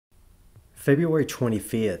February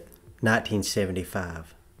 25th,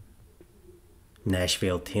 1975.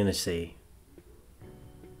 Nashville, Tennessee.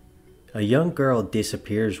 A young girl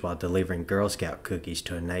disappears while delivering Girl Scout cookies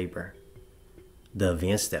to a neighbor. The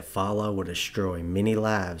events that follow will destroy many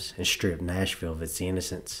lives and strip Nashville of its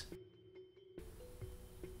innocence.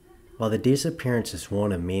 While the disappearance is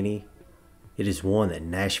one of many, it is one that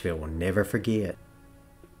Nashville will never forget.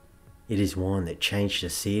 It is one that changed the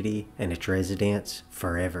city and its residents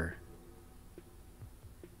forever.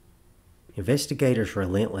 Investigators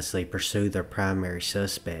relentlessly pursue their primary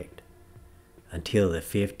suspect until the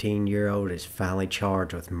 15-year-old is finally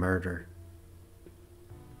charged with murder.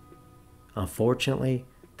 Unfortunately,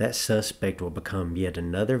 that suspect will become yet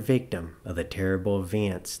another victim of the terrible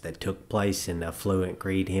events that took place in the affluent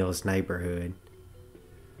Green Hills neighborhood.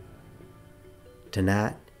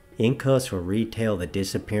 Tonight, In Cuffs will retell the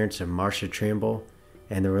disappearance of Marcia Trimble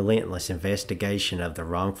and the relentless investigation of the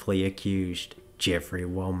wrongfully accused Jeffrey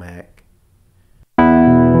Womack.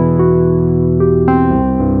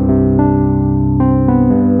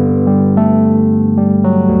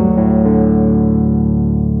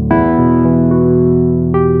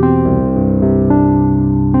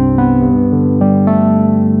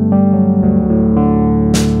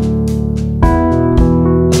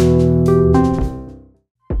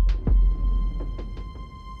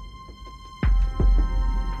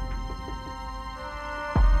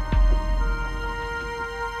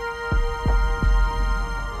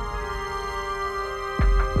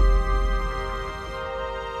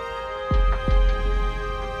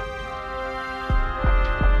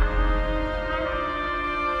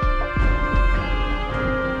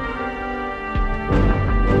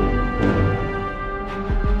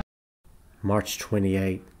 March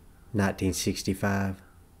 28, 1965.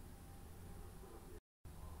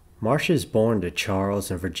 Marcia is born to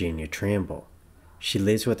Charles and Virginia Trimble. She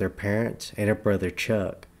lives with her parents and her brother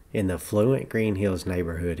Chuck in the affluent Green Hills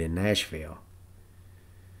neighborhood in Nashville.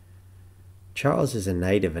 Charles is a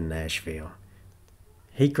native in Nashville.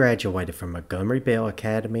 He graduated from Montgomery Bell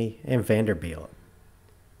Academy and Vanderbilt.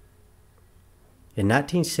 In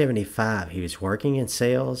 1975, he was working in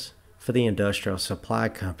sales for the industrial supply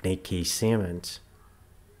company Keith Simmons.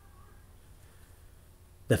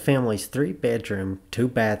 The family's 3-bedroom,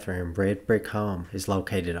 2-bathroom red brick home is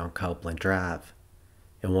located on Copeland Drive,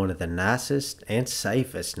 in one of the nicest and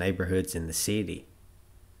safest neighborhoods in the city.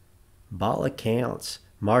 By all accounts,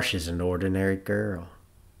 Marcia's an ordinary girl.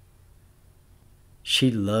 She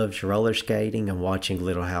loves roller skating and watching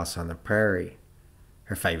Little House on the Prairie.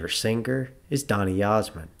 Her favorite singer is Donny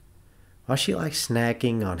Osmond. While she likes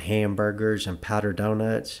snacking on hamburgers and powdered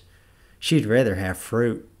donuts, she'd rather have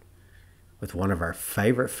fruit, with one of her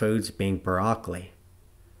favorite foods being broccoli.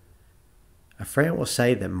 A friend will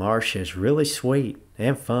say that Marcia is really sweet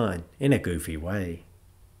and fun in a goofy way.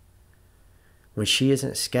 When she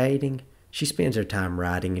isn't skating, she spends her time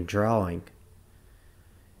writing and drawing.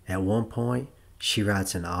 At one point, she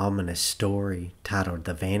writes an ominous story titled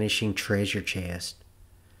The Vanishing Treasure Chest,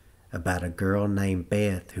 about a girl named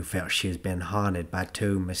Beth who felt she has been haunted by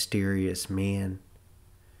 2 mysterious men.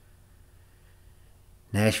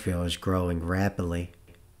 Nashville is growing rapidly.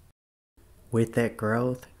 With that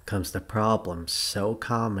growth comes the problems so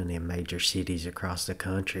common in major cities across the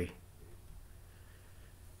country.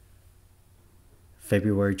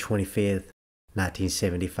 February 25th,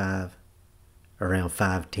 1975, around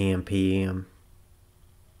 5:10 p.m.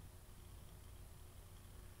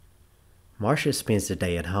 Marcia spends the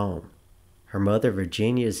day at home. Her mother,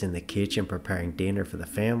 Virginia, is in the kitchen preparing dinner for the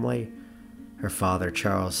family. Her father,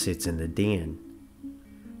 Charles, sits in the den.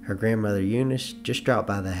 Her grandmother, Eunice, just dropped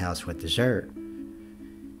by the house with dessert.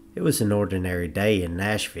 It was an ordinary day in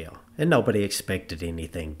Nashville, and nobody expected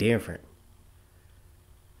anything different.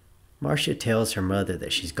 Marcia tells her mother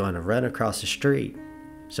that she's going to run across the street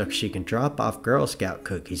so she can drop off Girl Scout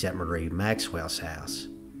cookies at Marie Maxwell's house.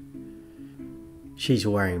 She's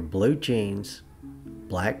wearing blue jeans,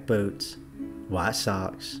 black boots, white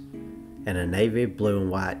socks, and a navy blue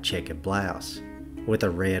and white checkered blouse with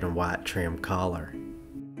a red and white trim collar.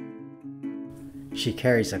 She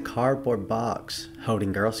carries a cardboard box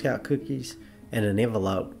holding Girl Scout cookies and an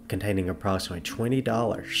envelope containing approximately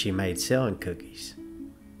 $20 she made selling cookies.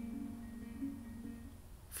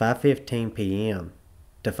 5:15 p.m.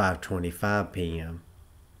 to 5:25 p.m.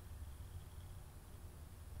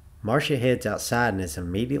 Marcia heads outside and is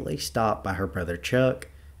immediately stopped by her brother Chuck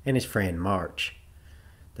and his friend March.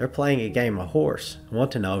 They're playing a game of horse and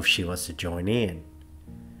want to know if she wants to join in.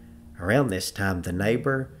 Around this time, the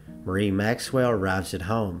neighbor, Marie Maxwell, arrives at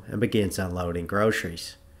home and begins unloading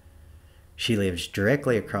groceries. She lives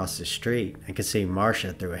directly across the street and can see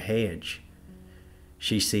Marcia through a hedge,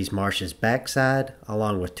 She sees Marcia's backside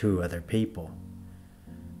along with two other people.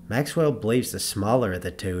 Maxwell believes the smaller of the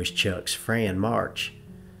two is Chuck's friend, March.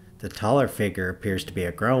 The taller figure appears to be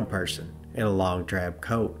a grown person in a long drab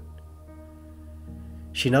coat.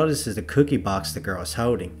 She notices the cookie box the girl is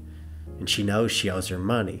holding, and she knows she owes her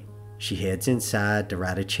money. She heads inside to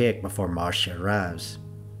write a check before Marcia arrives.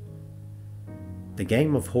 The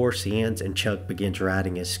game of horse ends and Chuck begins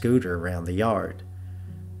riding his scooter around the yard.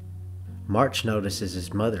 March notices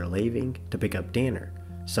his mother leaving to pick up dinner,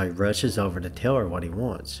 so he rushes over to tell her what he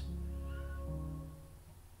wants.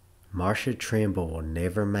 Marcia Trimble will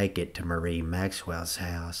never make it to Marie Maxwell's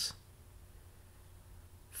house.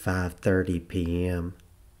 5:30 p.m.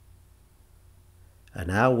 An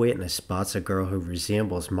eyewitness spots a girl who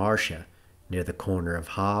resembles Marcia near the corner of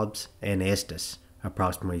Hobbs and Estes,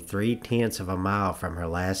 approximately 3/10 of a mile from her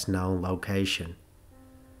last known location.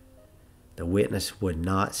 The witness would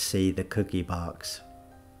not see the cookie box.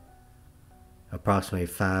 Approximately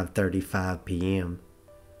 5:35 p.m.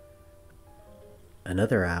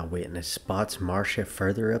 Another eyewitness spots Marcia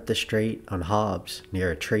further up the street on Hobbs near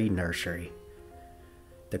a tree nursery.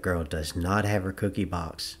 The girl does not have her cookie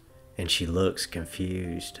box, and she looks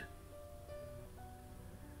confused.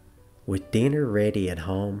 With dinner ready at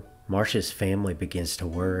home, Marcia's family begins to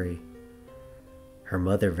worry. Her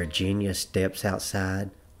mother, Virginia, steps outside,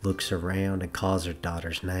 looks around, and calls her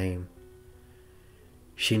daughter's name.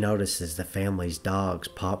 She notices the family's dogs,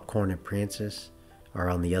 Popcorn and Princess, are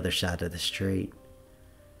on the other side of the street.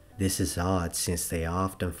 This is odd since they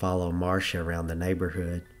often follow Marcia around the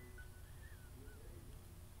neighborhood.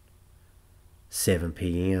 7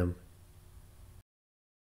 p.m.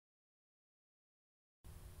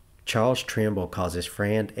 Charles Trimble calls his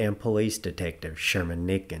friend and police detective Sherman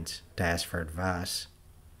Nickens to ask for advice.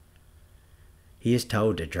 He is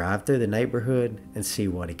told to drive through the neighborhood and see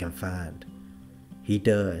what he can find. He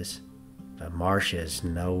does, but Marcia is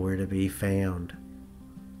nowhere to be found.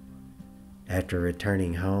 After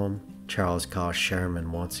returning home, Charles calls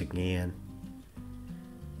Sherman once again.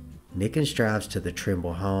 Nickens drives to the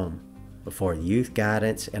Trimble home before youth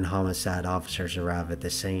guidance and homicide officers arrive at the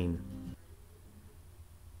scene.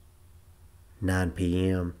 9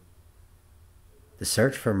 p.m. The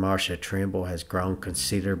search for Marcia Trimble has grown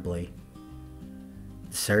considerably.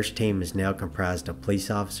 The search team is now comprised of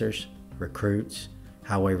police officers, recruits,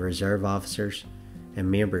 highway reserve officers,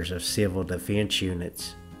 and members of civil defense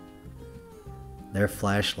units. Their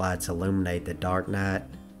flashlights illuminate the dark night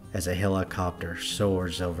as a helicopter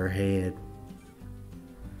soars overhead.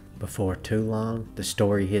 Before too long, the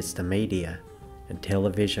story hits the media, and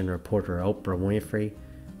television reporter Oprah Winfrey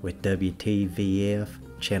with WTVF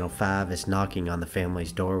Channel 5 is knocking on the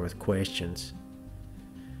family's door with questions.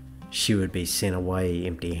 She would be sent away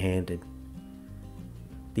empty-handed.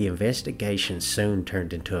 The investigation soon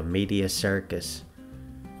turned into a media circus.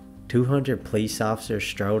 200 police officers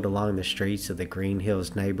strolled along the streets of the Green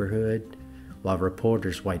Hills neighborhood, while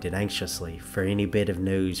reporters waited anxiously for any bit of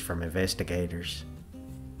news from investigators.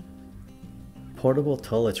 Portable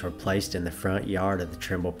toilets were placed in the front yard of the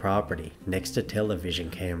Trimble property, next to television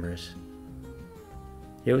cameras.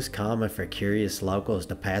 It was common for curious locals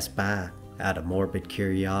to pass by out of morbid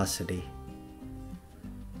curiosity.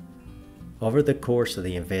 Over the course of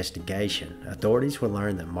the investigation, authorities would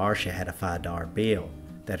learn that Marcia had a $5 bill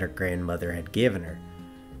that her grandmother had given her,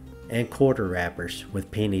 and quarter wrappers with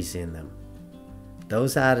pennies in them.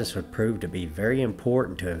 Those items would prove to be very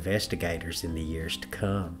important to investigators in the years to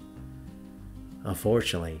come.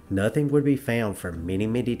 Unfortunately, nothing would be found for many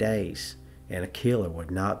days, and a killer would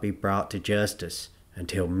not be brought to justice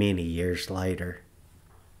until many years later.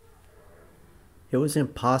 It was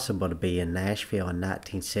impossible to be in Nashville in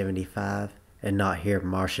 1975 and not hear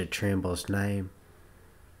Marcia Trimble's name.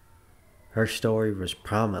 Her story was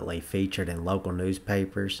prominently featured in local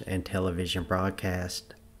newspapers and television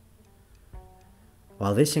broadcasts.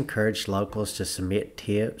 While this encouraged locals to submit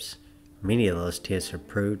tips, many of those tips have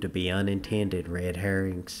proved to be unintended red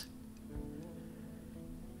herrings.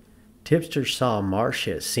 Tipsters saw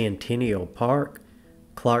Marcia at Centennial Park,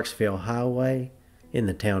 Clarksville Highway, in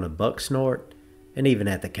the town of Bucksnort, and even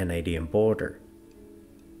at the Canadian border.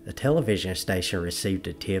 The television station received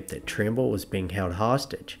a tip that Trimble was being held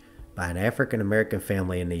hostage by an African-American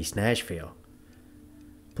family in East Nashville.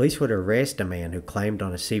 Police would arrest a man who claimed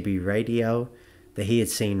on a CB radio that he had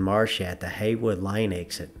seen Marcia at the Haywood Lane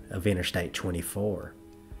exit of Interstate 24.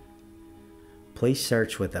 Police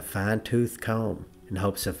searched with a fine-tooth comb in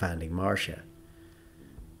hopes of finding Marcia.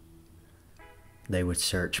 They would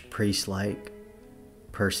search Priest Lake,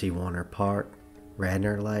 Percy Warner Park,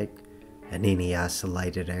 Radnor Lake, and any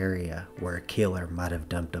isolated area where a killer might have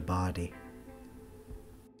dumped a body.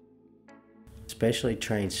 specially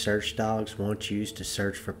trained search dogs once used to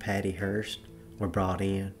search for Patty Hearst were brought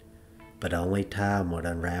in, but only time would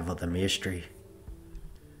unravel the mystery.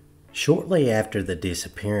 Shortly after the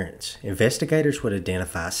disappearance, investigators would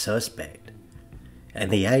identify a suspect, and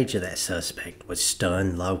the age of that suspect would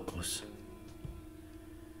stun locals.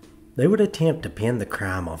 They would attempt to pin the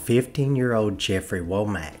crime on 15-year-old Jeffrey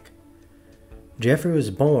Womack. Jeffrey was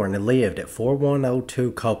born and lived at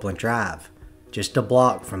 4102 Copeland Drive, just a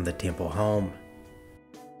block from the Temple home.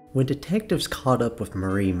 When detectives caught up with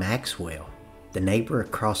Marie Maxwell, the neighbor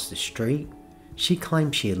across the street, she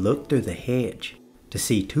claimed she had looked through the hedge to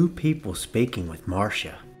see two people speaking with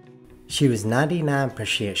Marcia. She was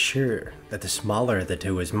 99% sure that the smaller of the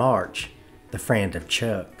two was March, the friend of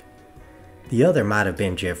Chuck. The other might have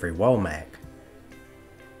been Jeffrey Womack.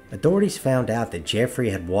 Authorities found out that Jeffrey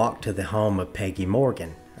had walked to the home of Peggy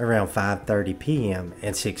Morgan around 5:30 p.m.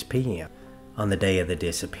 and 6 p.m. on the day of the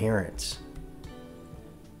disappearance.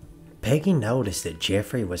 Peggy noticed that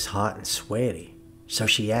Jeffrey was hot and sweaty, so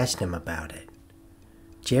she asked him about it.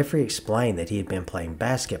 Jeffrey explained that he had been playing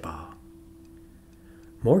basketball.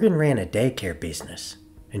 Morgan ran a daycare business,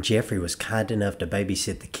 and Jeffrey was kind enough to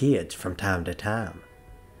babysit the kids from time to time.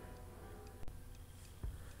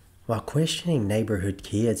 While questioning neighborhood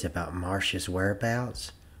kids about Marcia's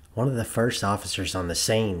whereabouts, one of the first officers on the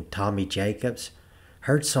scene, Tommy Jacobs,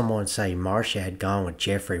 heard someone say Marcia had gone with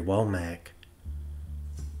Jeffrey Womack.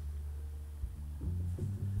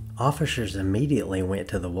 Officers immediately went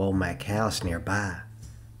to the Womack house nearby,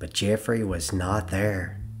 but Jeffrey was not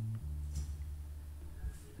there.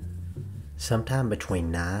 Sometime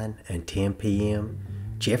between 9 and 10 p.m.,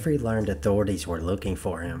 Jeffrey learned authorities were looking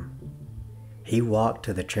for him. He walked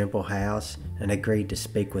to the Trimble house and agreed to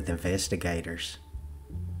speak with investigators.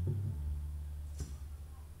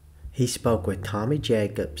 He spoke with Tommy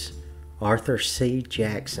Jacobs, Arthur C.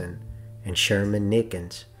 Jackson, and Sherman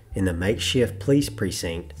Nickens in the makeshift police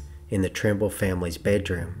precinct in the Trimble family's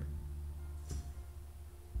bedroom.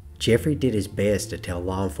 Jeffrey did his best to tell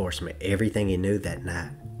law enforcement everything he knew that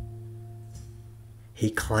night.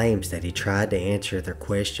 He claims that he tried to answer their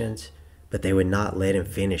questions, but they would not let him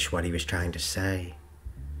finish what he was trying to say.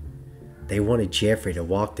 They wanted Jeffrey to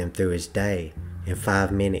walk them through his day in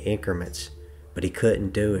 5-minute increments, but he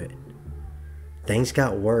couldn't do it. Things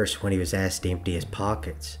got worse when he was asked to empty his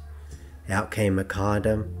pockets. Out came a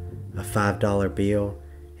condom, a $5 bill,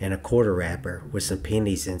 and a quarter wrapper with some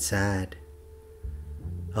pennies inside.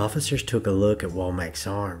 Officers took a look at Womack's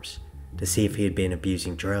arms to see if he had been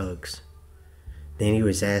abusing drugs. Then he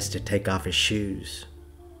was asked to take off his shoes.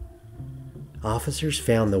 Officers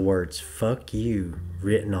found the words "fuck you"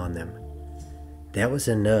 written on them. That was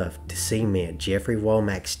enough to cement Jeffrey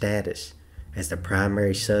Womack's status as the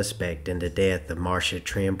primary suspect in the death of Marcia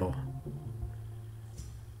Trimble.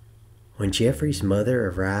 When Jeffrey's mother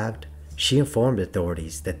arrived, she informed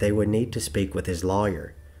authorities that they would need to speak with his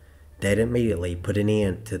lawyer. That immediately put an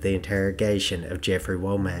end to the interrogation of Jeffrey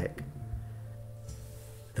Womack.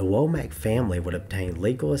 The Womack family would obtain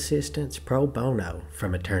legal assistance pro bono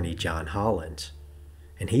from attorney John Hollins,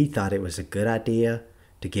 and he thought it was a good idea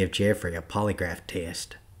to give Jeffrey a polygraph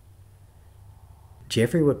test.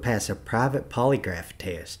 Jeffrey would pass a private polygraph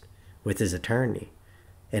test with his attorney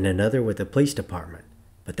and another with the police department,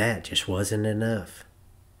 but that just wasn't enough.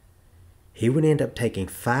 He would end up taking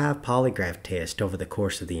 5 polygraph tests over the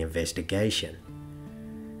course of the investigation.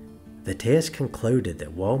 The test concluded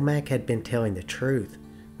that Womack had been telling the truth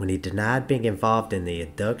when he denied being involved in the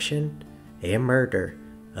abduction and murder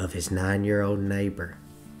of his 9-year-old neighbor.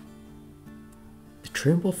 The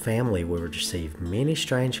Trimble family would receive many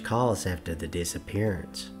strange calls after the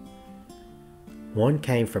disappearance. One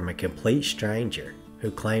came from a complete stranger who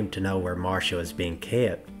claimed to know where Marcia was being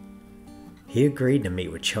kept. He agreed to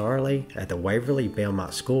meet with Charlie at the Waverly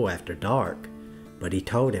Belmont School after dark, but he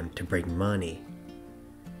told him to bring money.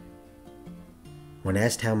 When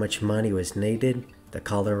asked how much money was needed, the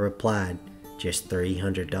caller replied, just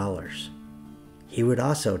 $300. He would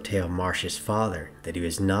also tell Marcia's father that he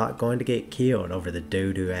was not going to get killed over the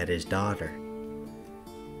dude who had his daughter.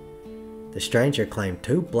 The stranger claimed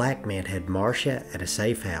 2 black men had Marcia at a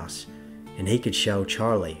safe house, and he could show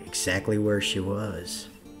Charlie exactly where she was.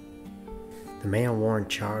 The man warned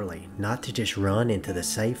Charlie not to just run into the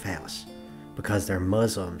safe house, because they're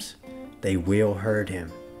Muslims, they will hurt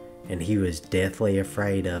him, and he was deathly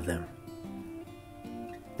afraid of them.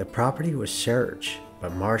 The property was searched,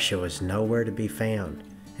 but Marcia was nowhere to be found,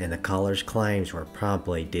 and the caller's claims were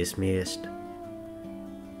promptly dismissed.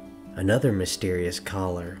 Another mysterious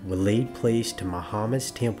caller would lead police to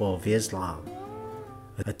Muhammad's Temple of Islam.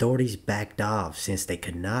 Authorities backed off since they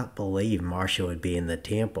could not believe Marcia would be in the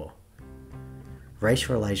temple. Race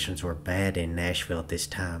relations were bad in Nashville at this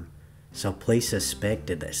time, so police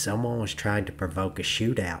suspected that someone was trying to provoke a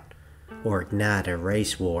shootout or ignite a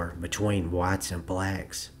race war between whites and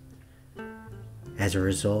blacks. As a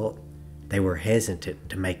result, they were hesitant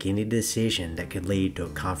to make any decision that could lead to a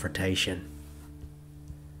confrontation.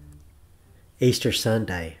 Easter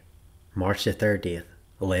Sunday, March the 30th,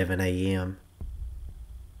 11 a.m.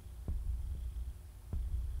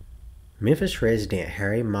 Memphis resident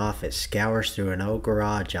Harry Moffett scours through an old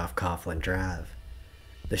garage off Coughlin Drive.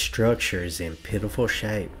 The structure is in pitiful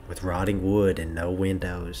shape with rotting wood and no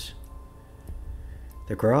windows.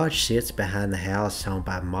 The garage sits behind the house owned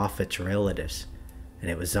by Moffett's relatives,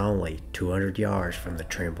 and it was only 200 yards from the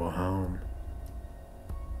Trimble home.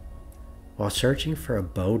 While searching for a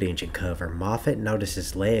boat engine cover, Moffett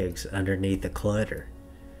notices legs underneath the clutter.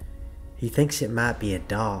 He thinks it might be a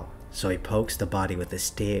doll, so he pokes the body with a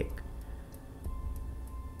stick.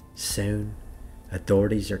 Soon,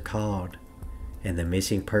 authorities are called, and the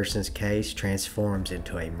missing persons case transforms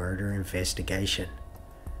into a murder investigation.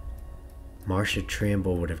 Marcia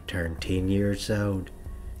Trimble would have turned 10 years old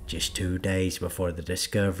just 2 days before the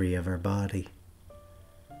discovery of her body.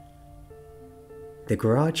 The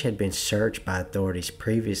garage had been searched by authorities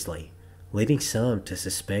previously, leading some to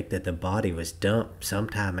suspect that the body was dumped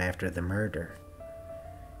sometime after the murder.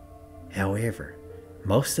 However,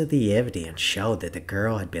 most of the evidence showed that the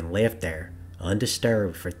girl had been left there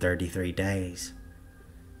undisturbed for 33 days.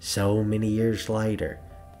 So many years later,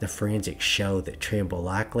 the forensics showed that Trimble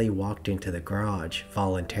likely walked into the garage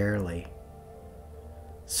voluntarily.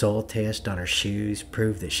 Soil tests on her shoes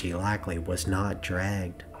proved that she likely was not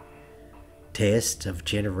dragged. Tests of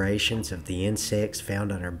generations of the insects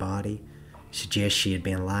found on her body suggest she had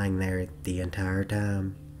been lying there the entire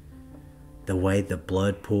time. The way the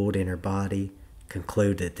blood pooled in her body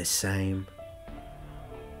concluded the same.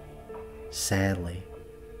 Sadly,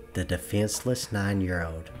 the defenseless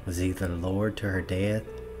 9-year-old was either lured to her death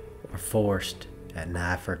or forced at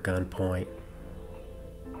knife or gunpoint.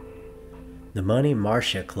 The money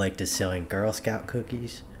Marcia collected selling Girl Scout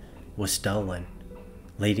cookies was stolen,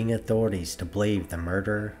 leading authorities to believe the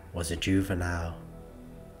murderer was a juvenile.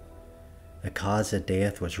 The cause of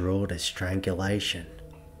death was ruled as strangulation.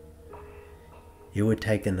 It would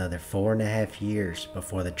take another 4.5 years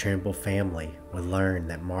before the Trimble family would learn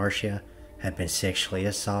that Marcia had been sexually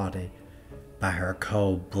assaulted by her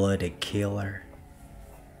cold-blooded killer.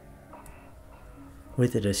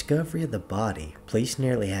 With the discovery of the body, police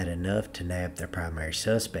nearly had enough to nab their primary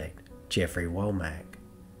suspect, Jeffrey Womack.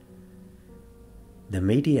 The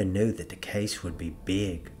media knew that the case would be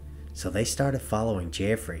big, so they started following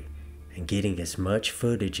Jeffrey and getting as much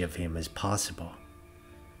footage of him as possible.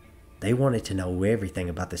 They wanted to know everything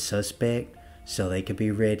about the suspect so they could be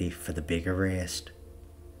ready for the big arrest.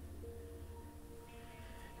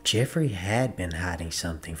 Jeffrey had been hiding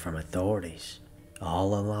something from authorities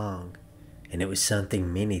all along, and it was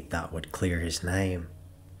something many thought would clear his name.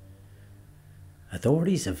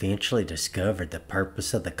 Authorities eventually discovered the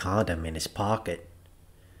purpose of the condom in his pocket.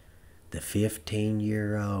 The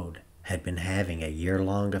 15-year-old had been having a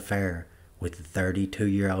year-long affair with the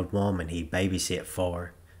 32-year-old woman he babysit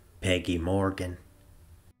for, Peggy Morgan.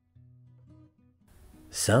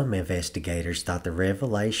 Some investigators thought the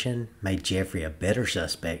revelation made Jeffrey a better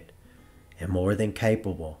suspect and more than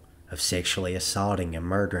capable of sexually assaulting and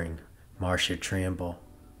murdering Marcia Trimble.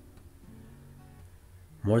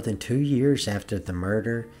 More than 2 years after the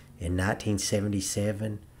murder, in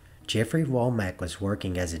 1977, Jeffrey Womack was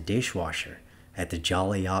working as a dishwasher at the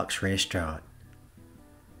Jolly Ox restaurant.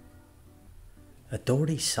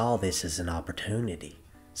 Authorities saw this as an opportunity,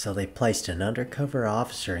 so they placed an undercover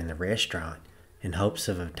officer in the restaurant in hopes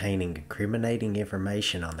of obtaining incriminating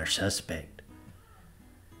information on their suspect.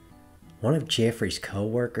 One of Jeffrey's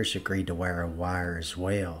co-workers agreed to wear a wire as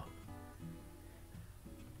well.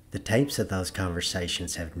 The tapes of those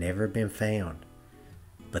conversations have never been found,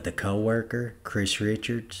 but the co-worker, Chris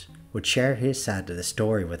Richards, would share his side of the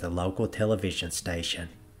story with a local television station.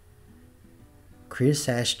 Chris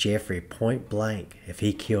asked Jeffrey point blank if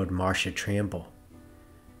he killed Marcia Trimble.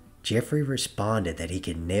 Jeffrey responded that he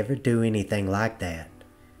could never do anything like that,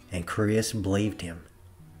 and Chris believed him.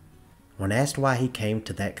 When asked why he came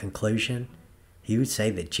to that conclusion, he would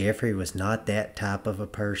say that Jeffrey was not that type of a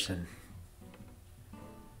person.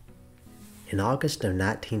 In August of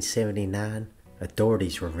 1979,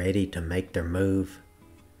 authorities were ready to make their move.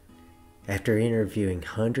 After interviewing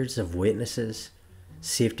hundreds of witnesses,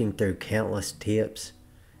 sifting through countless tips,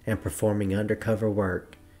 and performing undercover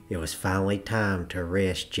work, it was finally time to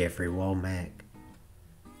arrest Jeffrey Womack.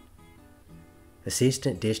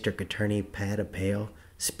 Assistant District Attorney Pat Appel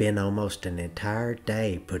spent almost an entire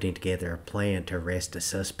day putting together a plan to arrest a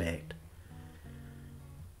suspect.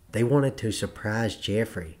 They wanted to surprise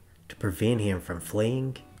Jeffrey to prevent him from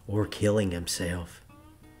fleeing or killing himself.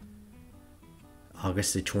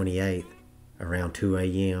 August the 28th, around 2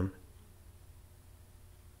 a.m.,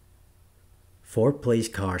 4 police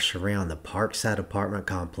cars surround the Parkside apartment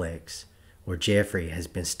complex where Jeffrey has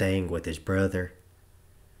been staying with his brother.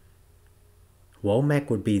 Womack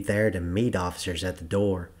would be there to meet officers at the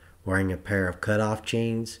door wearing a pair of cut-off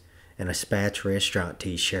jeans and a Spatz restaurant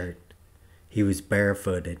t-shirt. He was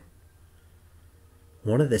barefooted.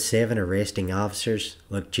 One of the 7 arresting officers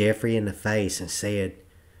looked Jeffrey in the face and said,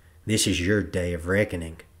 "This is your day of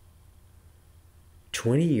reckoning."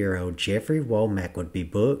 20-year-old Jeffrey Womack would be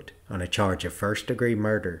booked on a charge of first-degree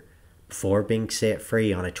murder before being set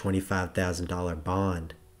free on a $25,000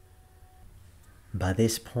 bond. By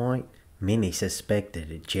this point, many suspected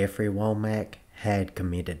that Jeffrey Womack had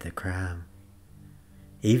committed the crime.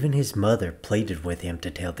 Even his mother pleaded with him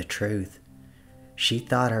to tell the truth. She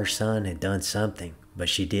thought her son had done something, but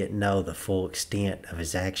she didn't know the full extent of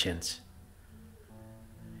his actions.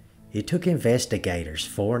 It took investigators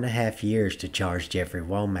 4.5 years to charge Jeffrey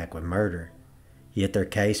Womack with murder, yet their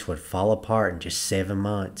case would fall apart in just 7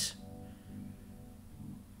 months.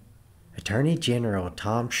 Attorney General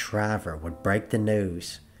Tom Shriver would break the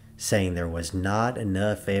news, saying there was not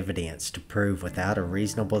enough evidence to prove without a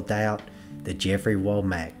reasonable doubt that Jeffrey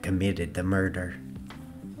Womack committed the murder.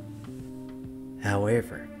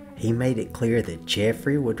 However, he made it clear that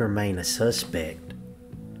Jeffrey would remain a suspect.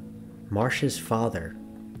 Marcia's father,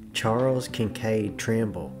 Charles Kincaid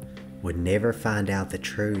Trimble, would never find out the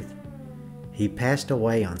truth. He passed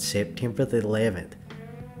away on September the 11th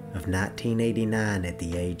of 1989 at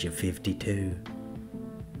the age of 52.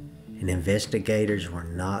 And investigators were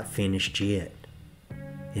not finished yet.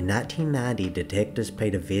 In 1990, detectives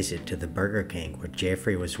paid a visit to the Burger King where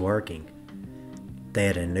Jeffrey was working. They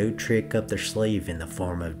had a new trick up their sleeve in the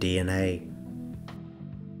form of DNA.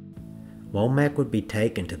 Womack would be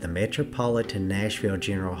taken to the Metropolitan Nashville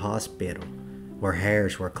General Hospital, where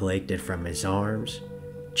hairs were collected from his arms,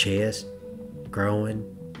 chest,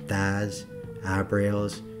 groin, thighs,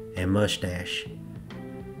 eyebrows, and mustache.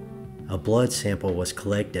 A blood sample was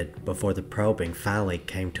collected before the probing finally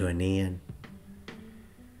came to an end.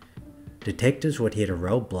 Detectives would hit a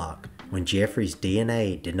roadblock when Jeffrey's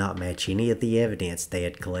DNA did not match any of the evidence they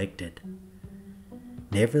had collected.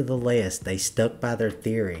 Nevertheless, they stuck by their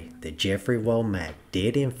theory that Jeffrey Womack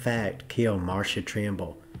did in fact kill Marcia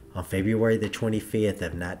Trimble on February the 25th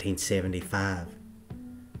of 1975.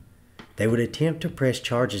 They would attempt to press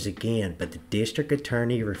charges again, but the district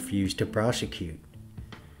attorney refused to prosecute.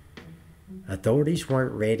 Authorities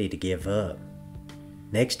weren't ready to give up.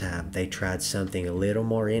 Next time, they tried something a little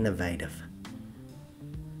more innovative.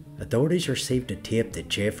 Authorities received a tip that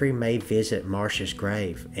Jeffrey may visit Marcia's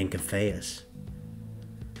grave and confess.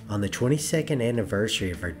 On the 22nd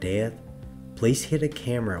anniversary of her death, police hid a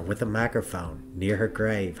camera with a microphone near her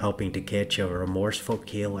grave, hoping to catch a remorseful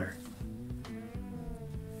killer.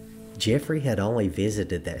 Jeffrey had only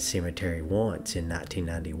visited that cemetery once in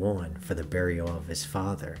 1991 for the burial of his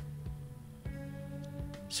father.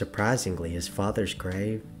 Surprisingly, his father's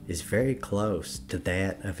grave is very close to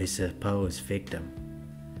that of his supposed victim.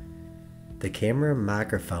 The camera and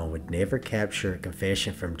microphone would never capture a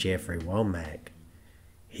confession from Jeffrey Womack.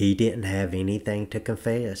 He didn't have anything to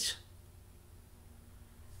confess.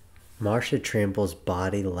 Marcia Trimble's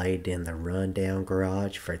body laid in the rundown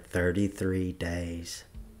garage for 33 days.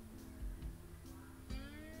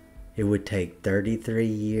 It would take 33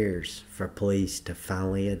 years for police to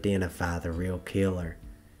finally identify the real killer,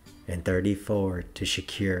 and 34 to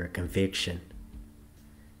secure a conviction.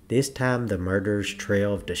 This time the murderer's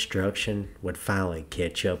trail of destruction would finally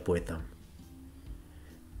catch up with them.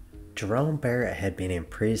 Jerome Barrett had been in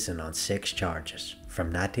prison on sex charges from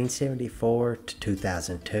 1974 to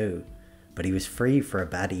 2002, but he was free for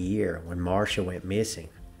about a year when Marcia went missing,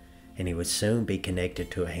 and he would soon be connected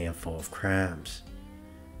to a handful of crimes.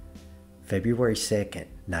 February 2nd,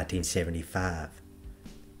 1975.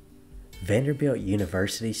 Vanderbilt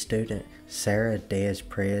University student Sarah Des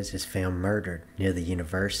Perez is found murdered near the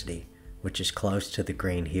university, which is close to the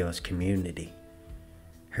Green Hills community.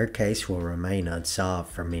 Her case will remain unsolved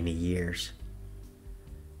for many years.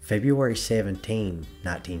 February 17,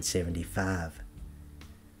 1975.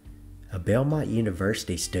 A Belmont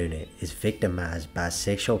University student is victimized by a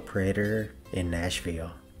sexual predator in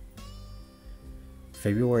Nashville.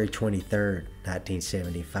 February 23,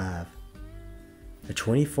 1975. A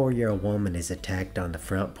 24-year-old woman is attacked on the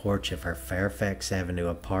front porch of her Fairfax Avenue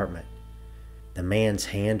apartment. The man's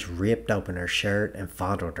hands ripped open her shirt and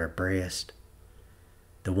fondled her breast.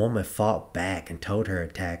 The woman fought back and told her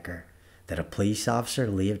attacker that a police officer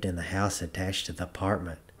lived in the house attached to the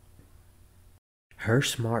apartment. Her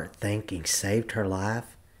smart thinking saved her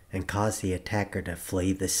life and caused the attacker to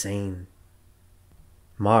flee the scene.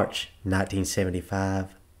 March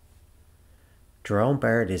 1975. Jerome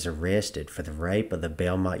Barrett is arrested for the rape of the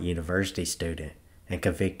Belmont University student and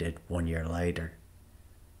convicted 1 year later.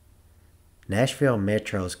 Nashville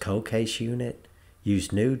Metro's cold case unit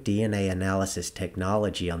used new DNA analysis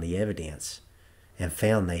technology on the evidence and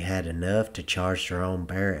found they had enough to charge Jerome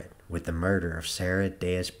Barrett with the murder of Sarah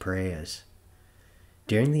Des Perez.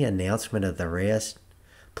 During the announcement of the arrest,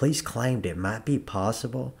 police claimed it might be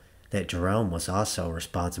possible that Jerome was also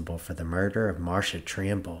responsible for the murder of Marcia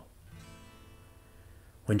Trimble.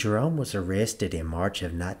 When Jerome was arrested in March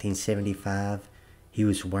of 1975, he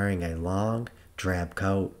was wearing a long, drab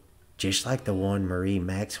coat, just like the one Marie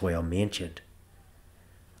Maxwell mentioned.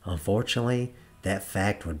 Unfortunately, that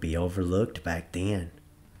fact would be overlooked back then.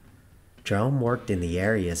 Jerome worked in the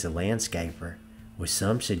area as a landscaper, with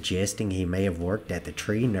some suggesting he may have worked at the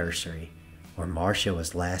tree nursery where Marcia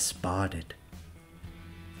was last spotted.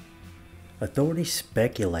 Authorities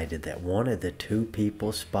speculated that one of the two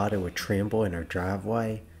people spotted with Trimble in her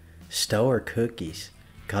driveway stole her cookies,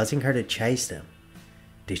 causing her to chase them.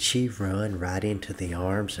 Did she run right into the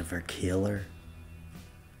arms of her killer?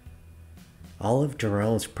 All of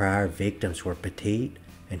Jerome's prior victims were petite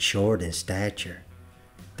and short in stature.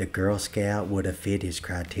 The Girl Scout would have fit his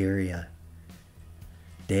criteria.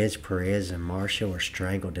 Des Perez and Marcia were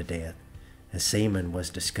strangled to death, and semen was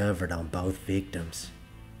discovered on both victims.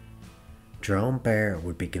 Jerome Barrett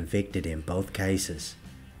would be convicted in both cases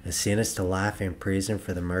and sentenced to life in prison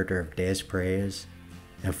for the murder of Des Perez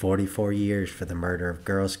and 44 years for the murder of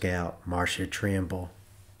Girl Scout Marcia Trimble.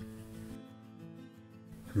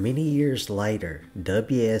 Many years later,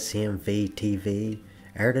 WSMV-TV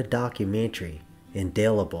aired a documentary,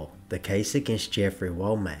 Indelible, the case against Jeffrey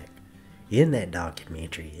Womack. In that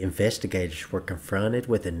documentary, investigators were confronted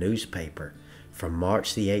with a newspaper from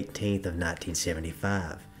March the 18th of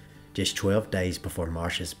 1975, just 12 days before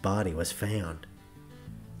Marcia's body was found.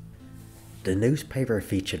 The newspaper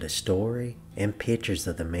featured a story and pictures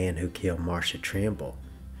of the man who killed Marcia Trimble,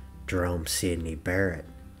 Jerome Sidney Barrett.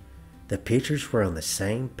 The pictures were on the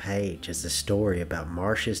same page as the story about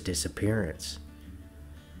Marcia's disappearance.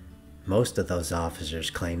 Most of those officers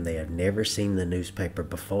claimed they had never seen the newspaper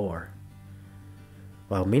before.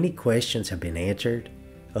 While many questions have been answered,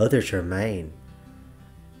 others remain.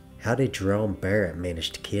 How did Jerome Barrett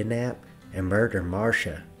manage to kidnap and murder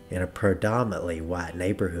Marcia in a predominantly white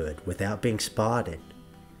neighborhood without being spotted?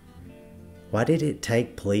 Why did it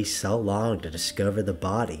take police so long to discover the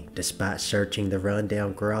body despite searching the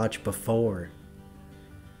rundown garage before?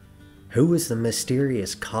 Who was the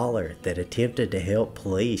mysterious caller that attempted to help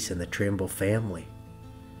police and the Trimble family?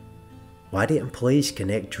 Why didn't police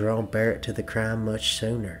connect Jerome Barrett to the crime much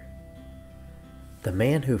sooner? The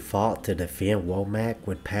man who fought to defend Womack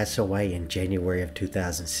would pass away in January of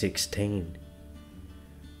 2016.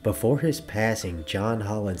 Before his passing, John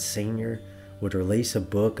Holland Sr. would release a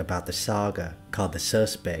book about the saga called The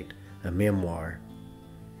Suspect, a memoir.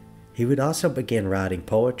 He would also begin writing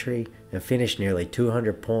poetry and finish nearly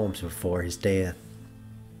 200 poems before his death.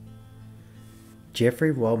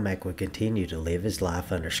 Jeffrey Womack would continue to live his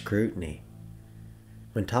life under scrutiny.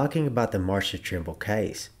 When talking about the Marcia Trimble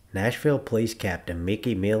case, Nashville Police Captain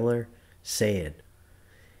Mickey Miller said,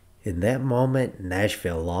 "In that moment,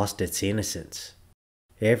 Nashville lost its innocence.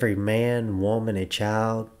 Every man, woman, and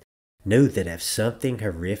child knew that if something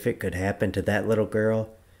horrific could happen to that little girl,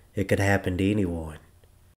 it could happen to anyone.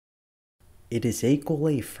 It is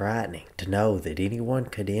equally frightening to know that anyone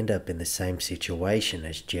could end up in the same situation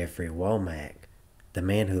as Jeffrey Womack, the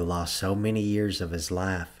man who lost so many years of his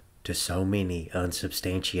life to so many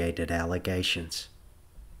unsubstantiated allegations."